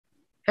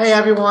Hey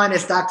everyone,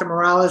 it's Dr.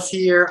 Morales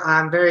here.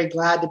 I'm very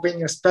glad to bring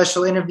you a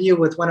special interview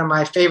with one of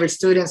my favorite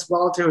students,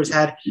 Walter, who's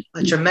had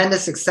a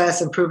tremendous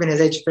success improving his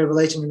atrial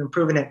fibrillation and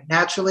improving it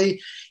naturally.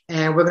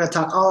 And we're going to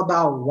talk all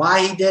about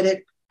why he did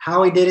it,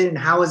 how he did it, and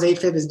how his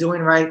AFib is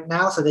doing right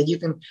now so that you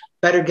can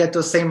better get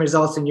those same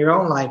results in your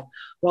own life.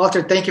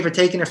 Walter, thank you for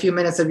taking a few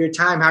minutes of your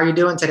time. How are you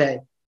doing today?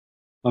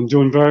 I'm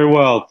doing very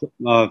well.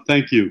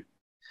 Thank you.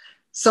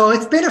 So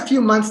it's been a few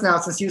months now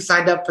since you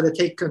signed up for the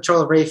Take Control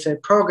of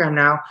AFib program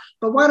now,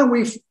 but why don't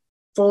we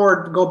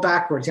go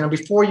backwards,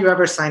 before you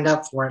ever signed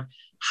up for it,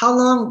 how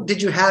long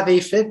did you have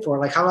AFib for?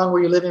 Like how long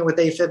were you living with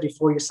AFib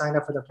before you signed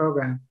up for the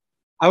program?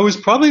 I was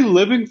probably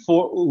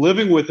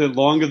living with it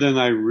longer than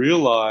I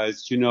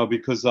realized,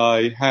 because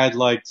I had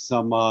like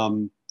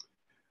some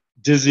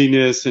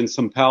dizziness and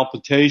some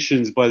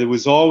palpitations, but it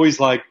was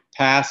always like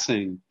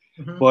passing.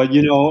 But,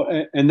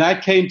 and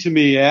that came to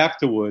me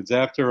afterwards,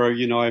 after,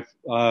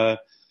 I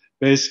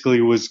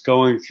basically was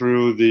going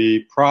through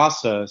the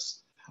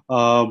process.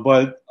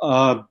 But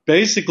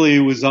basically,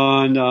 it was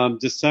on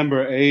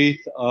December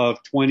 8th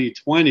of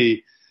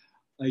 2020.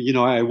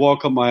 I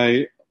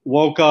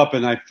woke up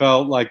and I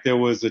felt like there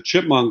was a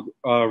chipmunk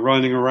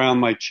running around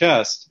my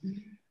chest.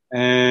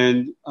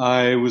 And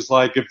I was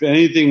like, if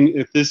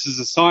this is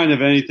a sign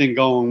of anything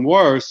going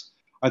worse,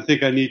 I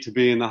think I need to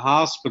be in the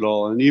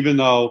hospital. And even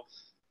though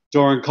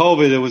during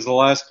COVID, it was the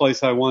last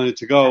place I wanted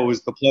to go. It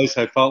was the place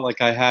I felt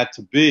like I had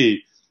to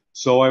be.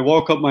 So I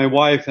woke up my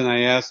wife and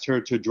I asked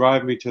her to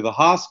drive me to the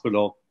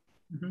hospital.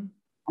 And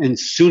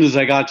as soon as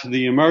I got to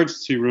the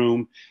emergency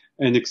room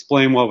and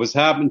explained what was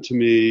happening to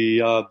me,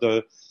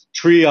 the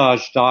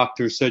triage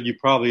doctor said, "You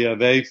probably have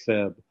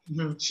AFib."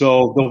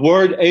 So the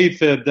word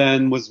AFib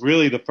then was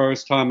really the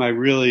first time I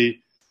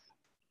really,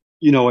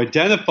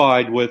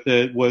 identified with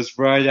it was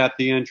right at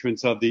the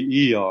entrance of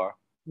the ER.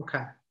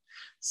 Okay.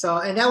 So,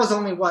 and that was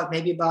only what,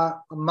 maybe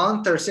about a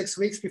month or 6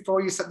 weeks before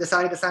you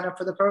decided to sign up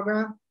for the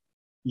program?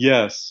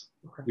 Yes,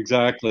 Okay.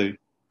 exactly.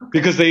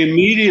 Because they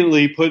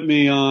immediately put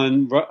me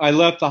on, I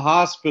left the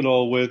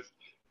hospital with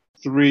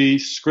 3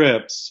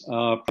 scripts,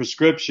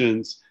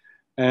 prescriptions,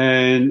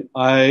 and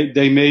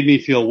they made me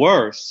feel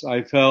worse.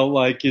 I felt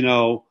like,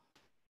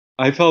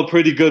 I felt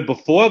pretty good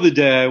before the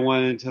day I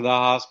went into the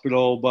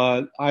hospital,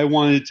 but I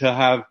wanted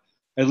to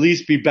at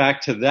least be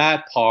back to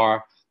that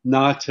par,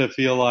 not to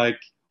feel like,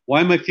 why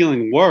am I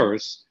feeling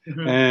worse?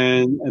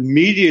 And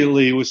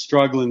immediately was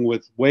struggling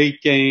with weight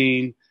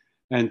gain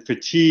and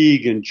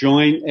fatigue and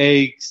joint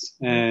aches.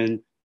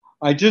 And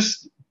I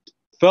just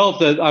felt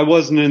that I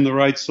wasn't in the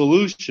right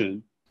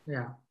solution.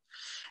 Yeah.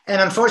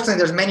 And unfortunately,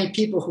 there's many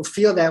people who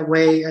feel that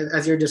way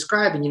as you're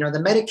describing. The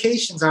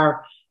medications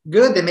are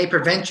good. They may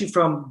prevent you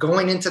from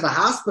going into the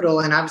hospital.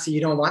 And obviously,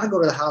 you don't want to go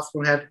to the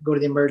hospital and have to go to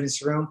the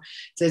emergency room.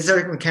 So they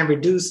certainly can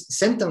reduce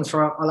symptoms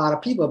for a lot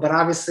of people. But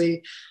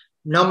obviously,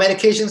 no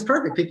medication is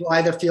perfect. People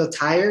either feel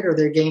tired or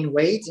they gain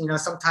weight.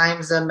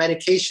 Sometimes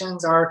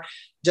medications are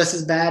just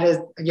as bad as,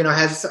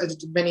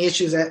 has many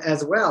issues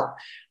as well.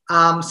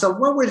 So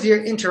what was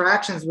your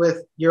interactions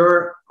with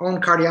your own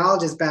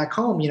cardiologist back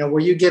home? Were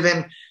you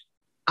given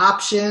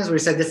options where you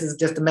said, this is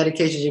just the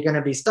medications you're going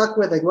to be stuck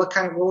with? Like what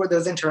were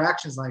those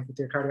interactions like with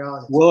your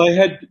cardiologist? Well, I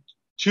had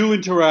 2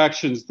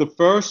 interactions. The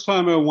first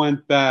time I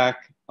went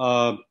back,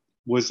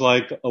 was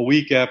like a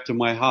week after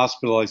my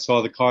hospital. I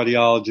saw the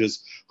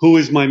cardiologist, who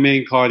is my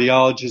main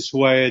cardiologist,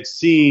 who I had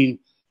seen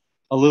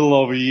a little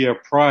over a year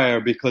prior,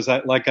 because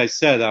like I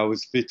said, I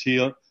was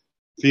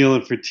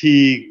feeling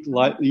fatigued,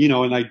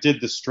 and I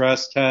did the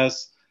stress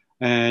test,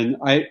 and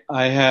I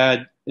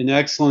had an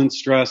excellent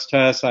stress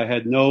test. I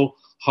had no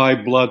high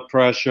blood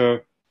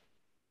pressure.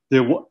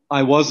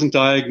 I wasn't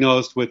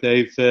diagnosed with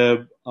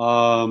AFib,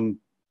 but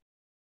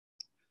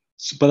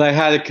I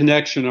had a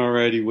connection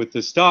already with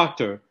this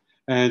doctor.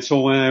 And so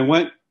when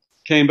I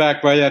came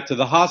back right after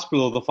the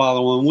hospital the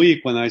following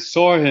week, when I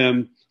saw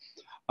him,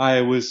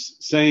 I was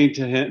saying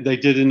to him, they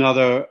did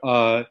another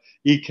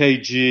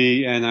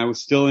EKG, and I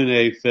was still in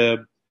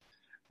AFib.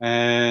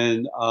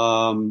 And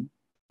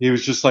he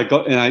was just like,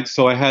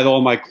 so I had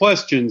all my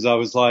questions. I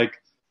was like,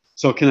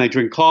 so can I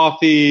drink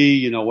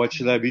coffee? What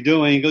should I be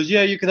doing? He goes,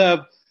 yeah, you could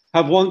have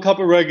 1 cup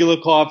of regular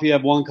coffee,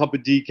 have 1 cup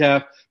of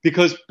decaf,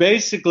 because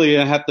basically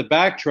I have to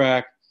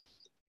backtrack.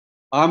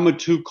 I'm a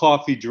 2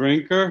 coffee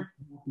drinker.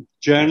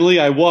 Generally,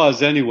 I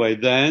was anyway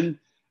then.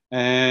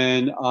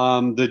 And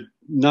the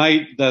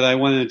night that I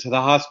went into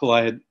the hospital,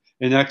 I had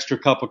an extra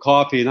cup of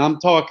coffee. And I'm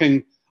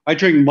talking, I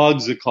drink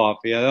mugs of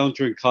coffee. I don't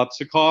drink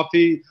cups of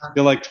coffee.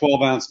 They're like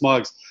 12-ounce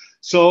mugs.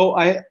 So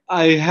I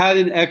had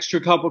an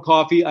extra cup of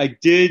coffee. I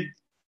did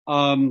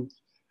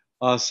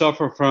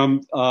suffer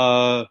from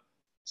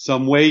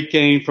some weight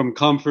gain from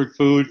comfort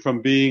food,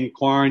 from being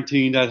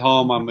quarantined at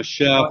home. I'm a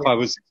chef. I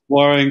was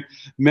exploring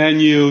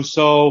menu.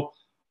 So,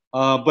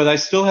 but I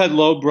still had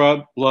low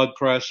blood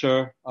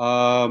pressure.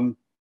 And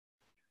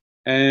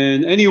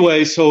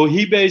anyway, so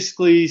he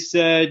basically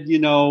said,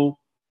 my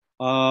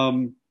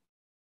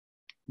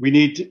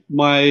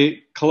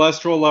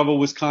cholesterol level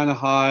was kind of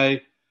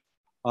high.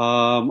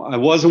 I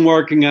wasn't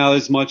working out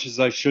as much as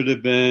I should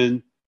have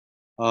been.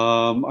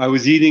 I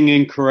was eating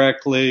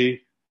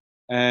incorrectly,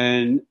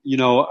 and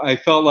I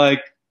felt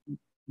like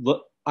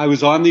I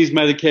was on these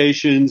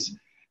medications,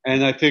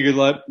 and I figured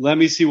let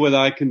me see what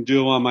I can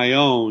do on my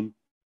own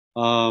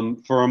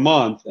for a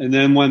month, and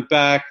then went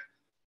back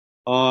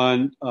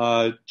on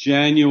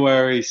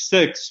January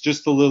 6th,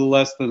 just a little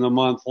less than a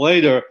month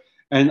later.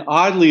 And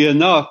oddly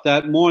enough,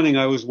 that morning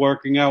I was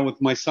working out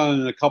with my son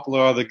and a couple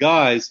of other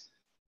guys,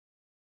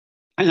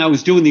 and I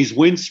was doing these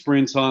wind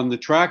sprints on the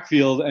track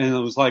field, and it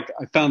was like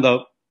I found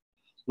out,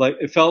 like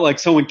it felt like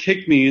someone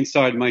kicked me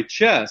inside my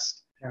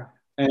chest. Yeah.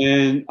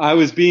 And I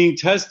was being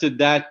tested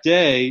that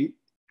day.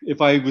 If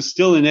I was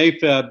still in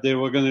AFib, they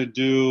were going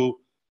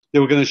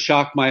to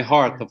shock my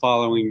heart the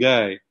following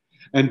day.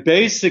 And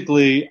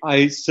basically,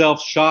 I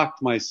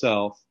self-shocked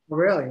myself.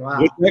 Really?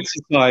 Wow. With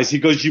exercise. He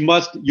goes, you're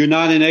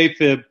not in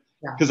AFib.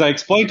 Because I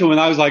explained to him, and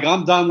I was like,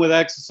 I'm done with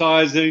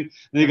exercising.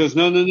 And he goes,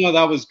 no,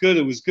 that was good.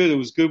 It was good. It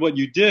was good what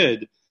you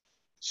did.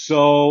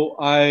 So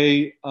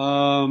I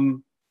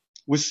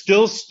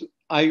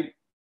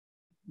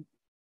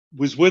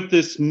was with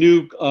this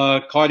new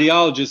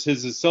cardiologist,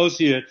 his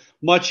associate,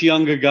 much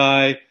younger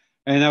guy,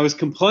 and I was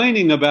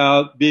complaining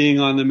about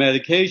being on the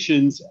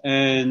medications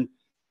and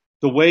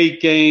the weight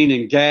gain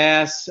and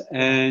gas,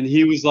 and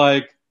he was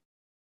like,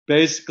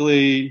 it's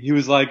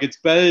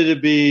better to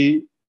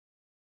be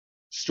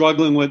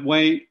struggling with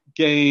weight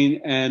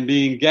gain and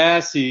being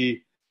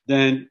gassy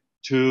than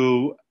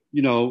to,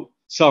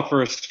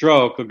 suffer a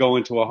stroke or go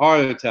into a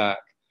heart attack.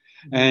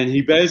 And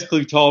he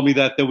basically told me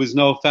that there was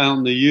no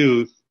fountain of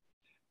youth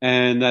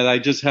and that I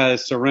just had to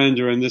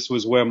surrender, and this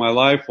was where my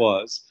life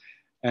was.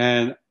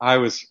 And I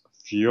was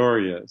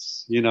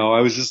furious.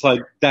 I was just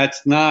like,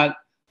 that's not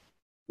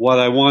what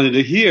I wanted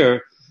to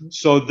hear.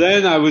 So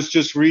then I was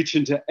just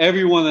reaching to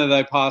everyone that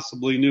I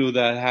possibly knew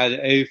that had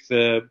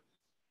AFib.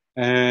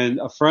 And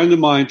a friend of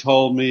mine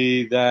told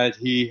me that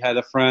he had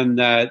a friend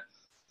that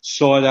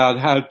sought out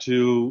how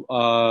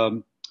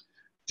to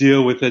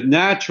deal with it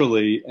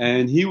naturally,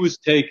 and he was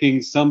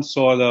taking some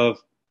sort of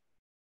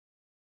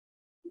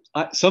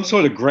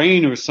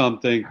grain or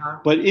something.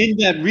 But in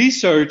that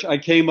research, I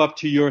came up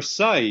to your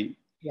site.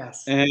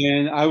 Yes.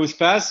 And I was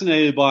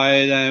fascinated by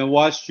it, and I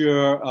watched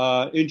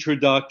your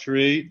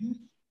introductory,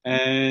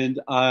 and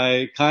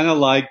I kind of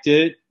liked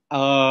it.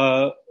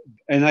 And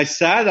I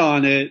sat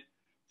on it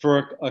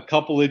for a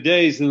couple of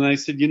days, and I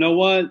said, you know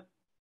what?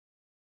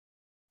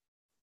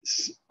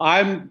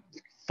 I'm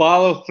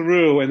follow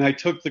through, and I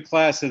took the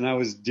class, and I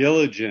was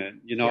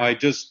diligent. I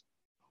just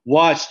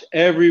watched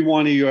every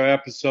one of your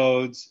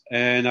episodes,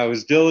 and I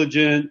was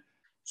diligent.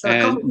 So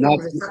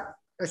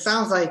it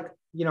sounds like,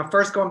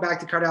 first going back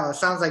to cardiology, it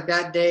sounds like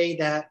that day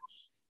that,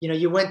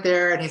 you went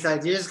there and he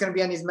said, you're just going to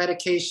be on these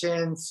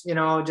medications,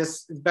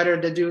 just it's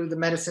better to do the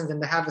medicines than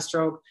to have a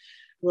stroke,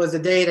 was the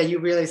day that you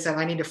really said,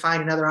 I need to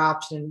find another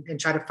option and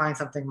try to find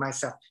something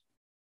myself.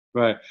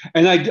 Right.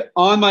 And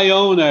on my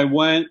own, I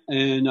went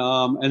and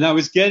I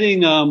was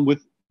getting,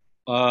 with,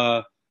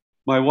 my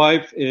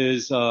wife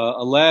is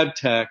a lab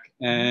tech,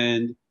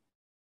 and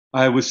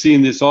I was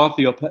seeing this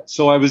orthopath.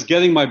 So I was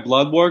getting my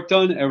blood work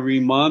done every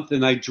month,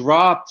 and I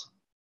dropped,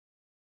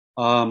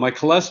 my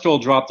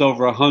cholesterol dropped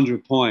over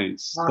 100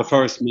 points the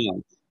first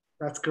month.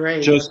 That's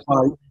great.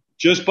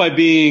 Just by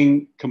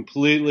being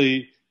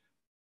completely,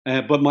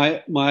 but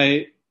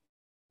the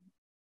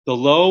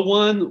low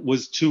one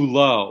was too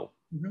low.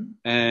 Mm-hmm.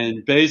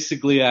 And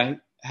basically I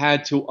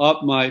had to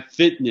up my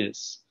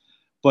fitness,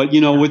 but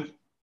with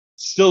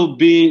still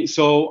being,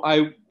 so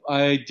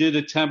I did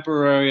a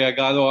temporary, I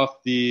got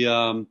off the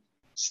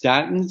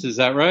statins. Is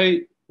that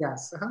right?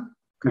 Yes. Uh-huh.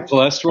 Okay.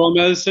 Cholesterol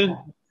medicine.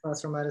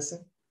 Cholesterol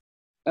medicine.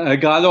 I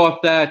got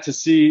off that to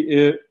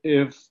see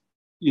if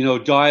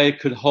diet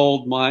could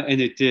hold and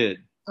it did.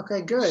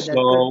 Okay, good. That's so,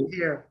 good to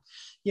hear.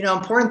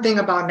 Important thing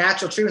about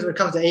natural treatments when it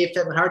comes to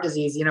AFib and heart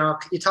disease,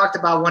 you talked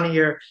about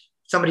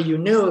somebody you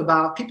knew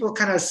about, people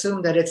kind of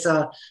assume that it's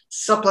a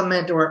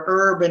supplement or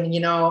herb and,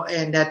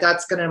 and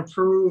that's going to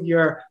improve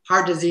your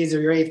heart disease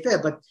or your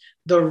AFib. But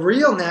the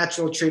real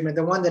natural treatment,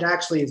 the one that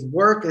actually has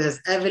worked, that has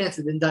evidence,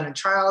 has been done in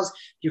trials,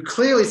 you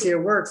clearly see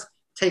it works,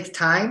 takes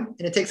time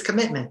and it takes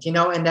commitment,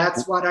 and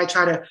that's what I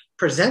try to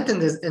present in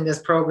this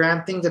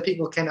program, things that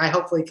people I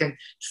hopefully can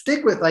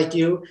stick with like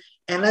you,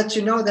 and let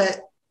you know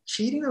that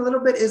cheating a little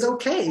bit is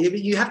okay.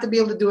 You have to be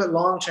able to do it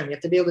long term. You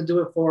have to be able to do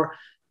it for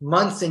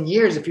months and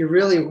years if you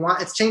really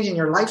want. It's changing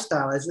your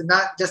lifestyle. It's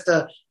not just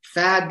a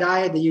fad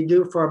diet that you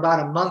do for about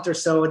a month or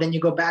so and then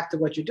you go back to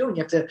what you're doing.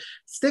 You have to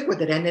stick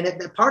with it. And then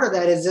part of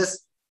that is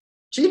just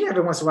cheating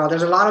every once in a while.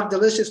 There's a lot of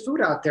delicious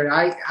food out there.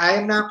 I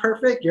am not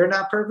perfect. You're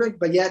not perfect,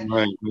 but yet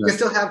you can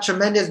still have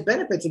tremendous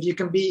benefits if you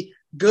can be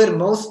good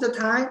most of the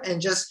time and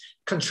just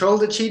control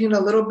the cheating a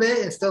little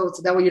bit, and still,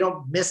 so that way you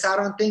don't miss out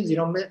on things. You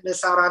don't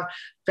miss out on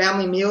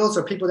family meals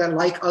or people that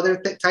like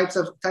other types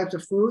of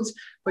foods,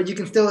 but you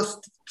can still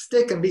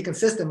stick and be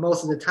consistent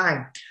most of the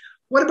time.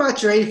 What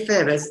about your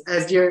AFib?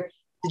 Did your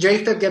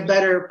AFib get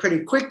better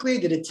pretty quickly?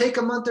 Did it take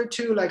a month or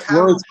two? Like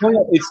how? Well,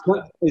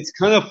 it's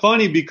kind of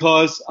funny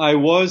because I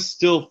was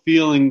still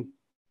feeling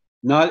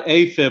not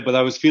AFib, but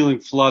I was feeling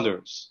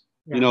flutters.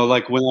 Yeah. You know,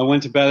 like when I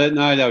went to bed at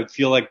night, I would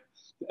feel like,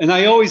 and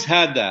I always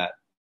had that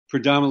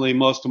predominantly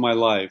most of my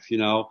life. You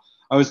know,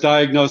 I was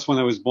diagnosed when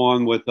I was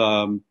born with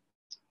a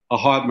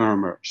heart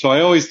murmur, so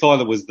I always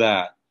thought it was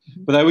that.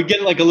 But I would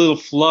get like a little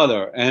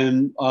flutter,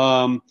 and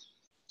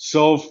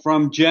so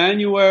from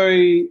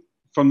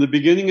the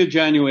beginning of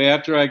January,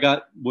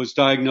 after was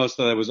diagnosed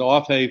that I was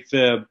off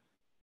AFib,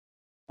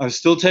 I was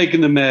still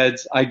taking the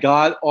meds. I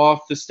got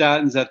off the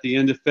statins at the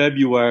end of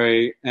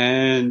February,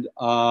 and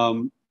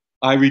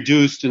I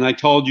reduced, and I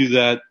told you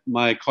that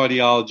my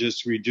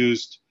cardiologist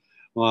reduced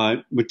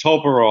my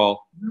metoprolol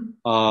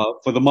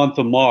for the month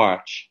of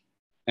March.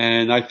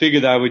 And I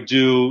figured I would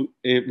do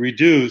it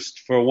reduced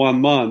for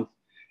 1 month,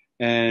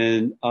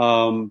 and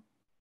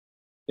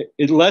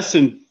it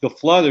lessened the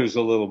flutters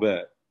a little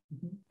bit.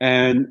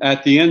 And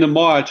at the end of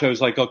March, I was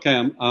like,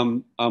 okay,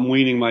 I'm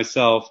weaning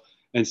myself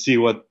and see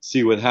what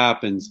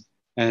happens.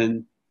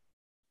 And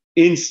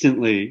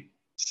instantly,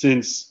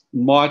 since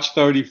March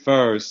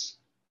 31st,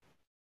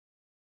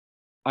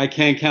 I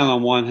can't count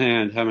on one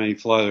hand how many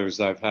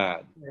flutters I've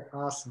had. Yeah,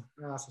 awesome.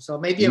 So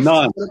maybe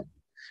None.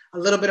 a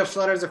little bit of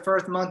flutters the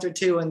first month or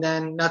two, and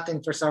then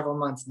nothing for several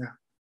months now.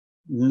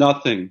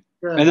 Nothing.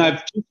 Good. And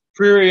I've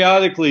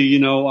periodically, you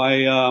know,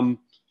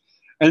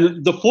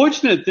 and the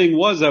fortunate thing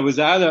was I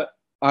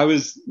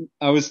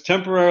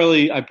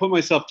put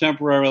myself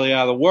temporarily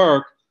out of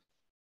work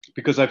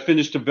because I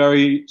finished a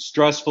very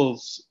stressful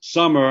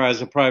summer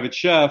as a private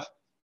chef.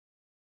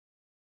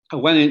 I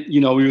went in,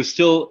 you know, we were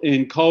still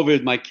in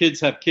COVID. My kids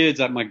have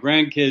kids, I have my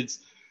grandkids.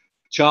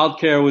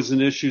 Childcare was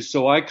an issue.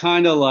 So I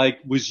kind of like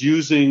was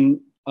using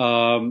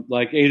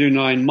like 8 or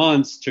 9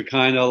 months to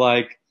kind of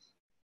like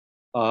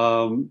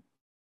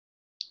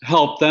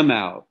help them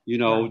out, you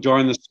know,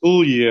 during the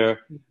school year.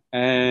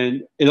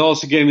 And it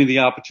also gave me the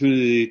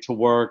opportunity to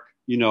work,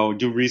 you know,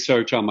 do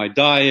research on my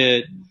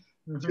diet,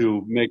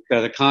 to make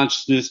better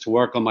consciousness, to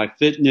work on my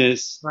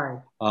fitness. Right.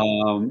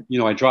 You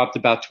know, I dropped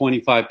about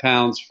 25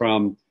 pounds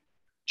from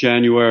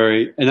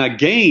January, and I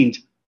gained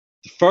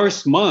the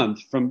first month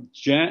from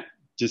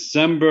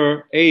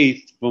December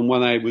 8th, from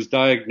when I was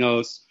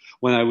diagnosed,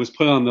 when I was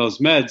put on those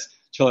meds,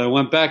 till I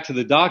went back to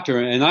the doctor.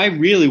 And I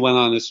really went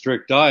on a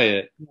strict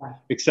diet,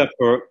 except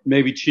for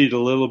maybe cheat a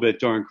little bit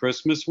during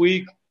Christmas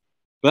week.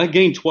 But I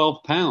gained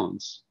 12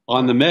 pounds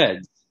on the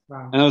meds.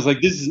 Wow. And I was like,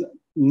 this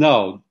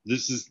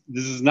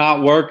is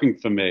not working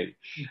for me.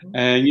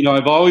 And, you know,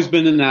 I've always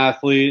been an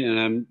athlete, and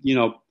I'm, you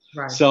know,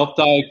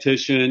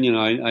 self-dietitian. You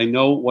know, I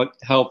know what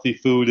healthy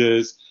food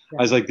is.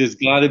 I was like, there's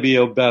got to be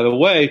a better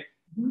way.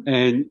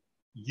 And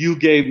you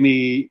gave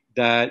me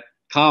that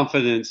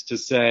confidence to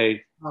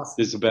say,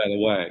 there's a better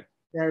way.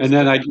 And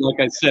then like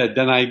I said,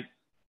 then I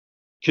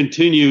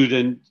continued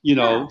and, you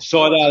know,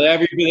 sought out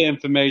every bit of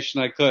information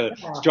I could.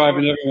 It's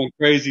driving everyone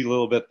crazy a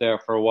little bit there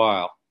for a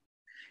while.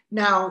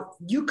 Now,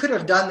 you could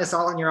have done this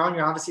all on your own.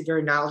 You're obviously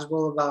very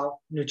knowledgeable about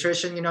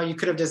nutrition. You know, you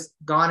could have just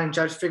gone and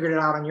just figured it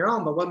out on your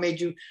own. But what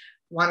made you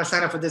want to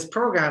sign up for this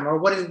program? Or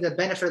what is the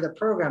benefit of the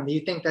program? Do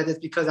you think that it's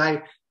because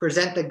I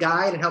present the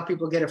guide and help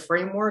people get a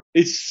framework?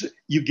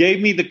 You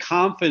gave me the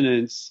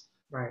confidence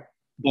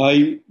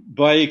by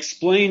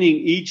explaining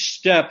each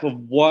step of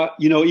what,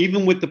 you know,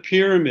 even with the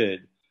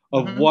pyramid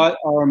of what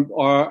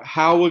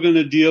how we're going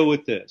to deal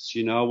with this.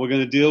 You know, we're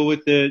going to deal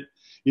with it,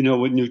 you know,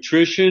 with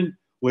nutrition,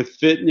 with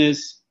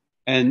fitness,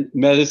 and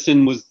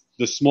medicine was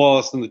the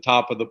smallest in the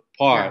top of the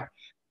part.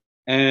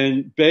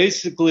 And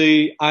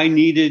basically, I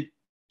needed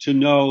to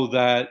know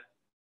that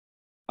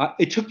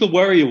it took the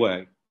worry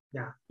away.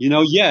 You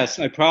know, yes,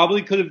 I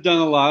probably could have done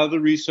a lot of the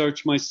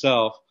research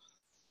myself,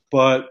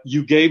 but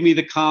you gave me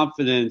the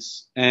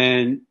confidence,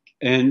 and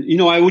you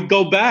know, I would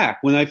go back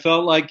when I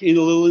felt like a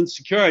little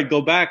insecure. I'd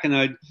go back and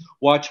I'd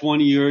watch one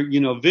of your,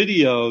 you know,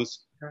 videos.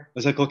 I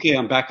was like, okay,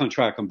 I'm back on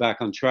track.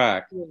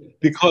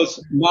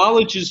 Because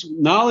knowledge is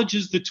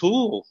the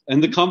tool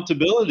and the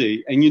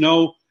comfortability. And, you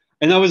know,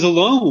 and I was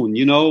alone,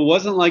 you know, it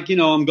wasn't like, you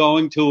know, I'm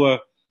going to a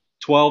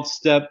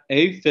 12-step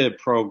AFib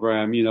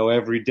program, you know,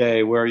 every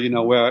day where, you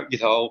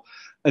know,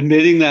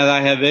 admitting that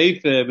I have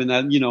AFib and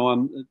that, you know,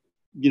 I'm,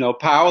 you know,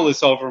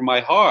 powerless over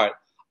my heart.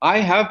 I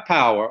have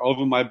power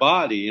over my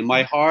body, and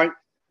my heart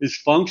is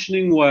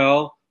functioning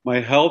well.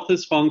 My health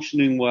is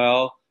functioning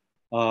well.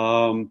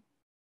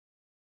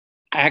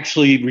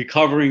 Actually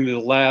recovering the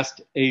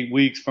last 8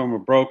 weeks from a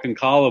broken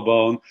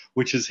collarbone,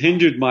 which has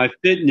hindered my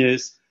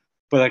fitness,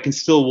 but I can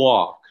still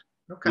walk.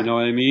 You know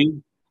what I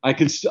mean? I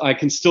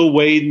can still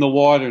wade in the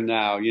water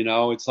now. You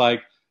know, it's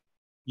like,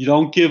 you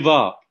don't give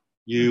up.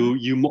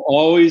 You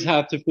always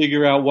have to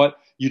figure out what,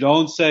 you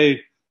don't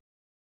say,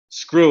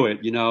 screw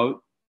it, you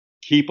know,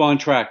 keep on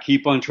track.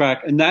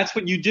 And that's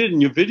what you did in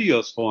your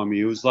videos for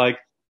me. It was like,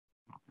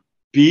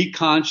 be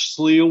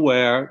consciously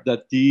aware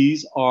that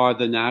these are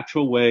the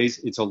natural ways.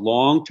 It's a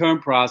long-term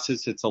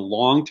process. It's a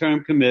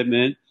long-term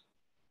commitment.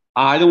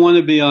 I don't want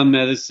to be on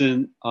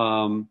medicine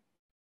the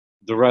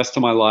rest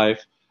of my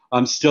life.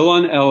 I'm still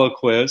on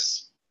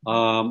Eliquis.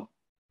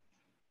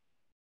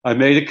 I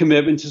made a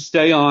commitment to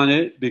stay on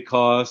it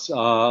because a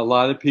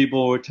lot of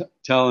people were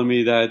telling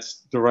me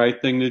that's the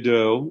right thing to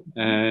do.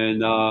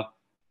 And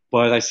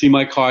but I see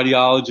my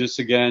cardiologist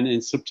again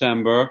in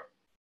September.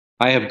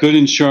 I have good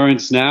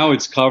insurance now;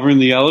 it's covering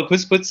the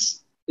Eliquis, but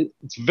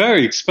it's a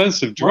very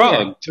expensive drug.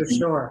 Oh, yeah, for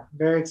sure,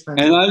 very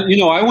expensive. And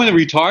I want to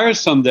retire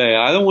someday.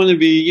 I don't want to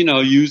be,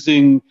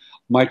 using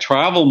my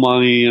travel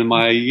money and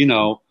my,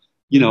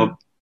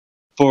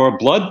 for a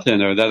blood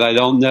thinner that I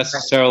don't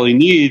necessarily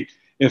need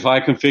if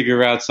I can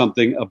figure out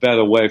a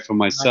better way for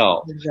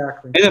myself. Right.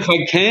 Exactly. And if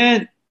I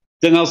can't,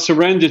 then I'll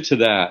surrender to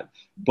that.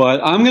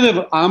 But I'm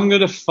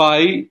gonna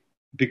fight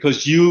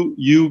because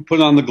you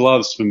put on the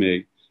gloves for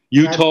me.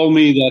 You told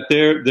me that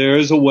there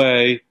is a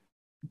way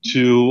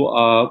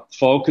to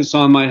focus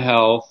on my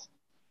health,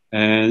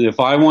 and if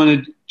I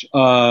wanted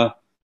to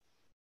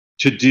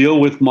deal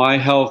with my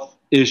health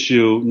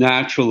issue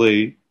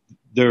naturally,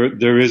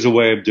 there is a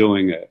way of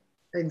doing it.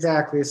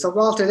 Exactly. So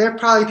Walter, there are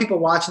probably people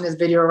watching this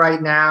video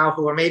right now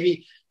who are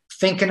maybe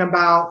thinking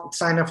about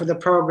signing up for the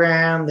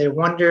program. They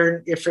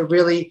wonder if it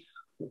really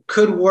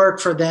could work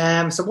for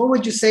them. So what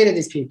would you say to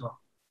these people?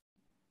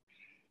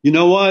 You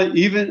know what?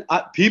 Even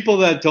people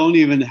that don't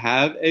even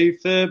have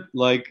AFib,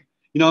 like,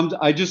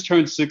 I just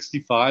turned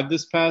 65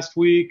 this past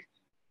week.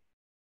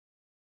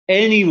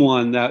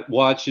 Anyone that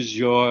watches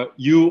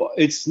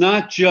it's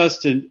not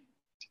just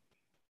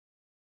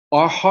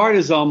our heart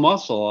is our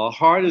muscle. Our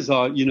heart is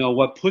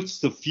what puts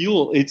the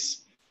fuel.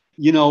 It's,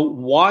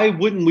 why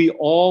wouldn't we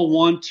all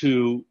want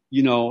to,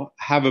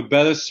 have a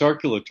better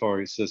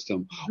circulatory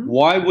system? Mm-hmm.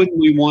 Why wouldn't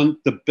we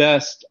want the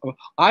best?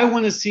 I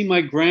want to see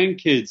my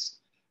grandkids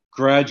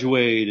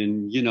graduate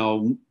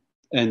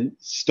and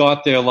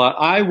start their life.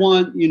 I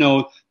want,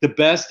 the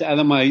best out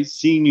of my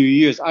senior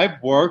years.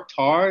 I've worked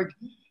hard,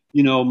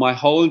 my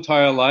whole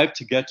entire life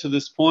to get to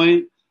this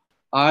point.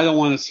 I don't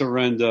want to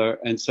surrender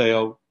and say,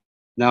 oh,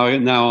 now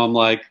I'm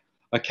like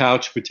a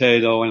couch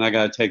potato and I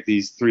got to take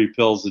these 3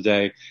 pills a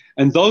day.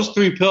 And those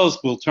 3 pills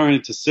will turn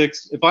into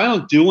 6. If I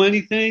don't do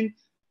anything,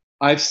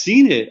 I've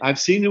seen it. I've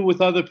seen it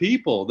with other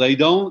people.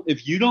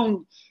 If you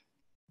don't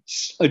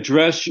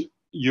address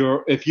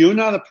if you're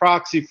not a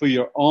proxy for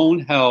your own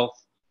health,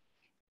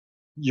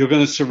 you're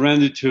going to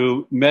surrender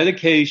to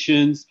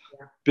medications.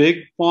 Yeah.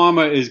 Big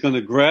Pharma is going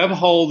to grab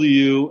hold of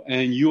you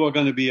and you are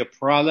going to be a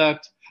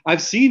product.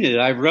 I've seen it.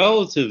 I have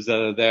relatives that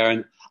are there,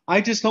 and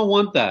I just don't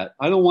want that.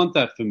 I don't want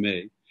that for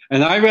me.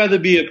 And I'd rather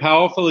be a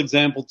powerful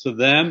example to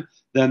them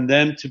than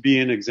them to be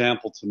an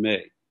example to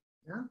me.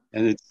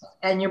 Yeah.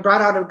 And you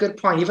brought out a good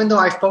point. Even though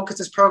I focus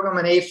this program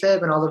on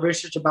AFib and all the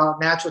research about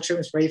natural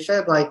treatments for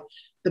AFib, like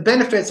the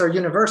benefits are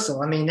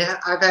universal. I mean,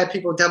 I've had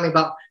people tell me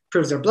about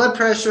improves their blood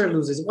pressure,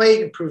 loses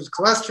weight, improves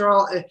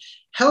cholesterol.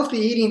 Healthy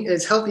eating,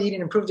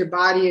 improves your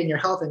body and your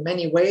health in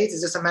many ways.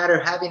 It's just a matter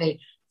of having a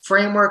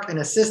framework and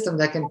a system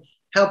that can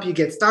help you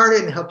get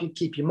started and help you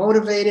keep you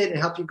motivated and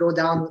help you go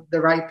down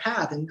the right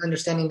path, and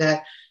understanding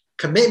that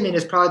commitment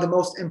is probably the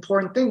most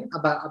important thing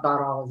about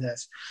all of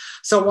this.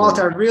 So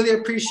Walter, I really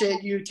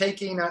appreciate you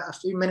taking a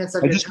few minutes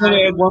of your time. I just want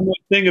to add one more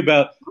thing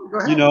about,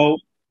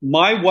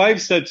 my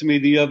wife said to me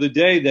the other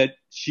day that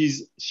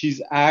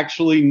she's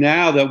actually,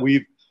 now that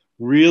we've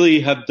really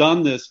have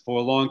done this for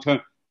a long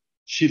time,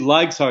 she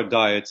likes our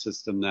diet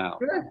system now.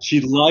 Good. She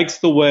likes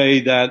the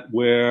way that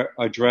we're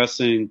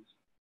addressing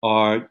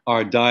our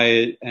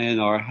diet and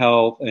our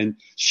health, and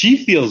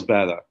she feels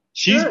better.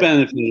 She's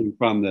benefiting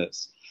from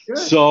this. Good.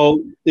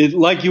 So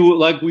like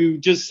we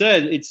just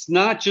said, it's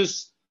not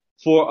just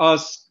for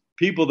us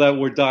people that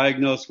were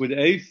diagnosed with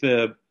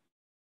AFib.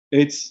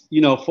 It's,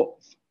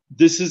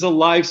 this is a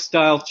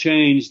lifestyle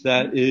change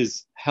that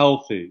is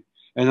healthy.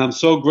 And I'm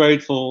so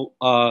grateful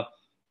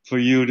for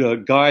you to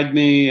guide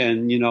me.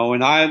 And,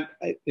 and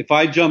if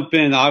I jump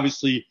in,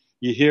 obviously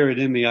you hear it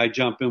in me, I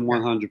jump in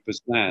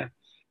 100%.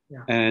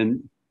 Yeah.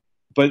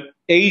 But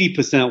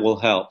 80% will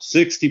help,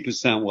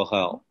 60% will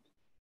help.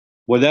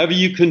 Whatever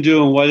you can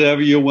do and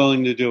whatever you're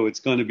willing to do, it's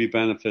going to be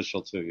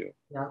beneficial to you.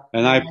 Yeah.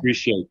 And I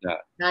appreciate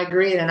that. I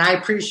agree. And I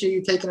appreciate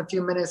you taking a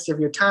few minutes of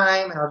your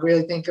time. And I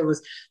really think it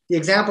was the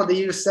example that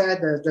you said,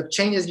 the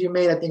changes you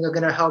made, I think are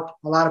going to help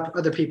a lot of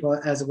other people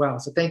as well.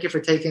 So thank you for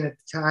taking the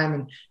time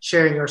and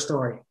sharing your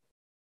story.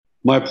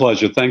 My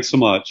pleasure. Thanks so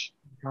much.